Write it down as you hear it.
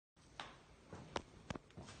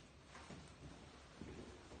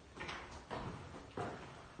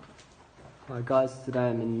Hi guys, today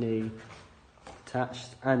I'm in the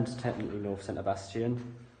Detached and technically North Centre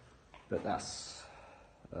Bastion, but that's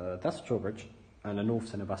a drawbridge, and the North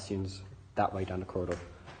Centre Bastion's that way down the corridor.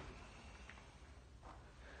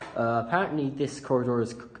 Apparently this corridor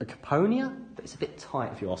is a Caponia, but it's a bit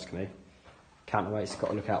tight if you ask me. Counterweight's got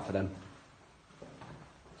to look out for them.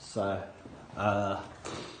 So,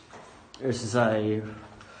 this is I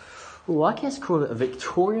guess call it a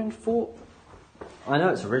Victorian fort. I know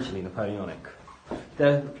it's originally Napoleonic.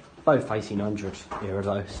 They're both 1800 era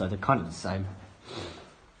though, so they're kind of the same.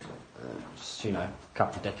 Just, you know, a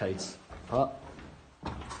couple of decades apart.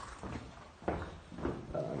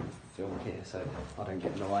 Film here so I don't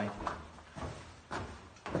get in the way.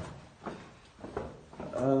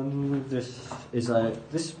 This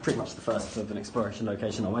is pretty much the first of an exploration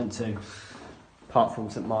location I went to, apart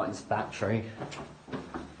from St Martin's Battery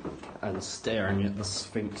and staring at the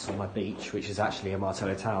Sphinx on my beach, which is actually a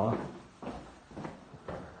Martello Tower.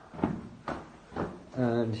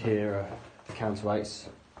 And here are the counterweights.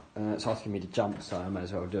 It's asking me to jump, so I may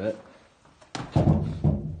as well do it.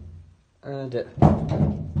 And it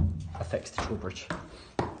affects the drawbridge.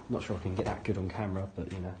 Not sure if I can get that good on camera,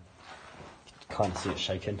 but you know, you can kind of see it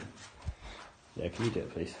shaking. Yeah, can you do it,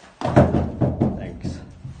 please? Thanks.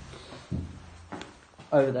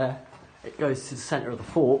 Over there, it goes to the centre of the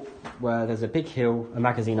fort, where there's a big hill, a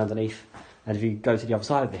magazine underneath, and if you go to the other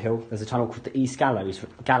side of the hill, there's a tunnel called the East Galleries,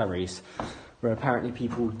 where apparently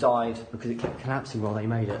people died because it kept collapsing while they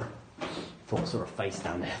made it. Thought I saw a face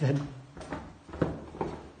down there then.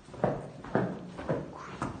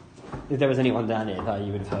 If there was anyone down here, though,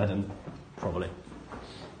 you would have heard them, probably.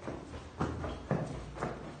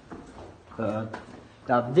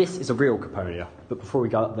 Now this is a real Caponia, but before we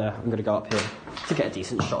go up there, I'm going to go up here to get a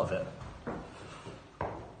decent shot of it.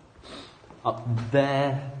 Up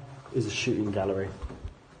there is a shooting gallery,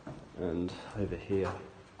 and over here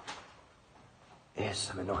is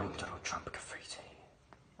some annoying Donald Trump graffiti,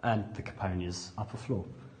 and the Caponia's upper floor,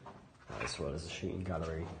 as well as a shooting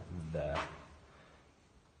gallery there,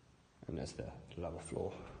 and there's the lower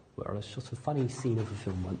floor, where I was shot a funny scene of a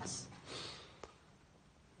film once.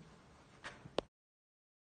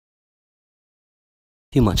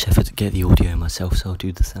 Too much effort to get the audio myself, so I'll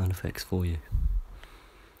do the sound effects for you.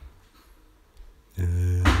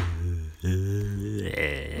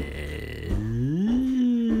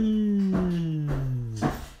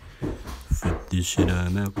 Flip this shit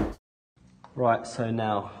out. Right, so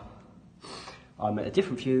now I'm at a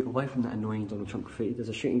different view, away from that annoying Donald Trump graffiti. There's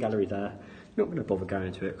a shooting gallery there. Not going to bother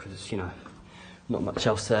going to it because, you know, not much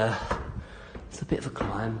else there. It's a bit of a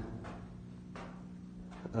climb.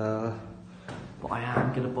 But I am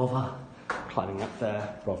going to bother climbing up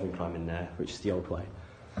there rather than climbing there, which is the old way.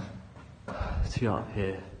 To get up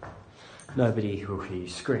here, nobody will hear you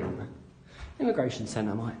scream. Immigration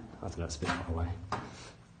centre might. I don't know, it's a bit far away.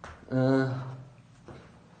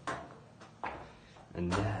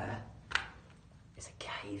 And there is a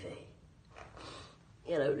cavey.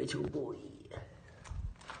 Hello, little boy.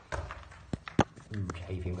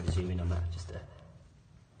 Cavey, I'm going to zoom in on that just there.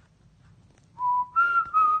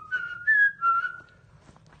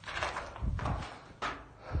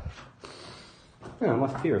 Yeah, my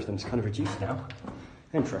fear of them's kind of reduced now.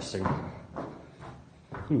 Interesting.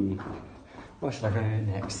 Where should I go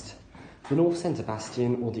next? The North Centre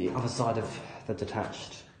Bastion or the other side of the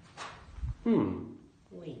Detached? What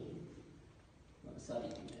side do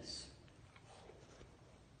you do this?